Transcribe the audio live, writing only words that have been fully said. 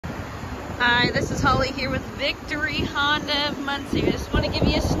Hi, this is Holly here with Victory Honda of Muncie. I just want to give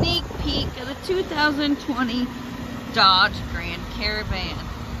you a sneak peek of the 2020 Dodge Grand Caravan.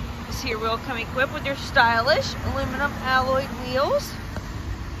 This here will come equipped with your stylish aluminum alloy wheels,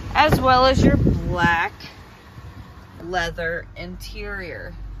 as well as your black leather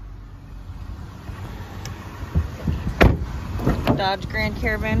interior. Dodge Grand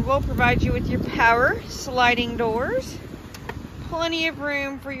Caravan will provide you with your power sliding doors, plenty of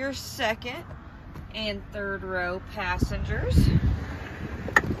room for your second and third row passengers.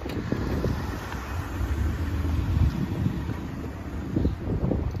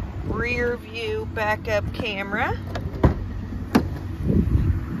 Rear view backup camera.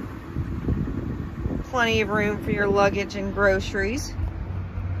 Plenty of room for your luggage and groceries.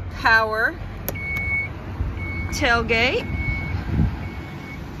 Power tailgate.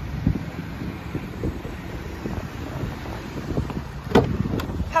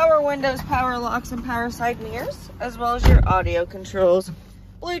 Power windows, power locks, and power side mirrors, as well as your audio controls.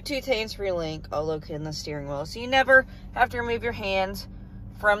 Bluetooth hands-free link, all located in the steering wheel, so you never have to remove your hands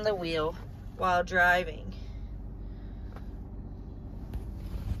from the wheel while driving.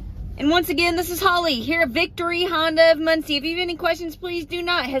 And once again, this is Holly here at Victory Honda of Muncie. If you have any questions, please do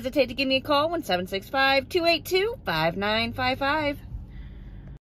not hesitate to give me a call, 1-765-282-5955.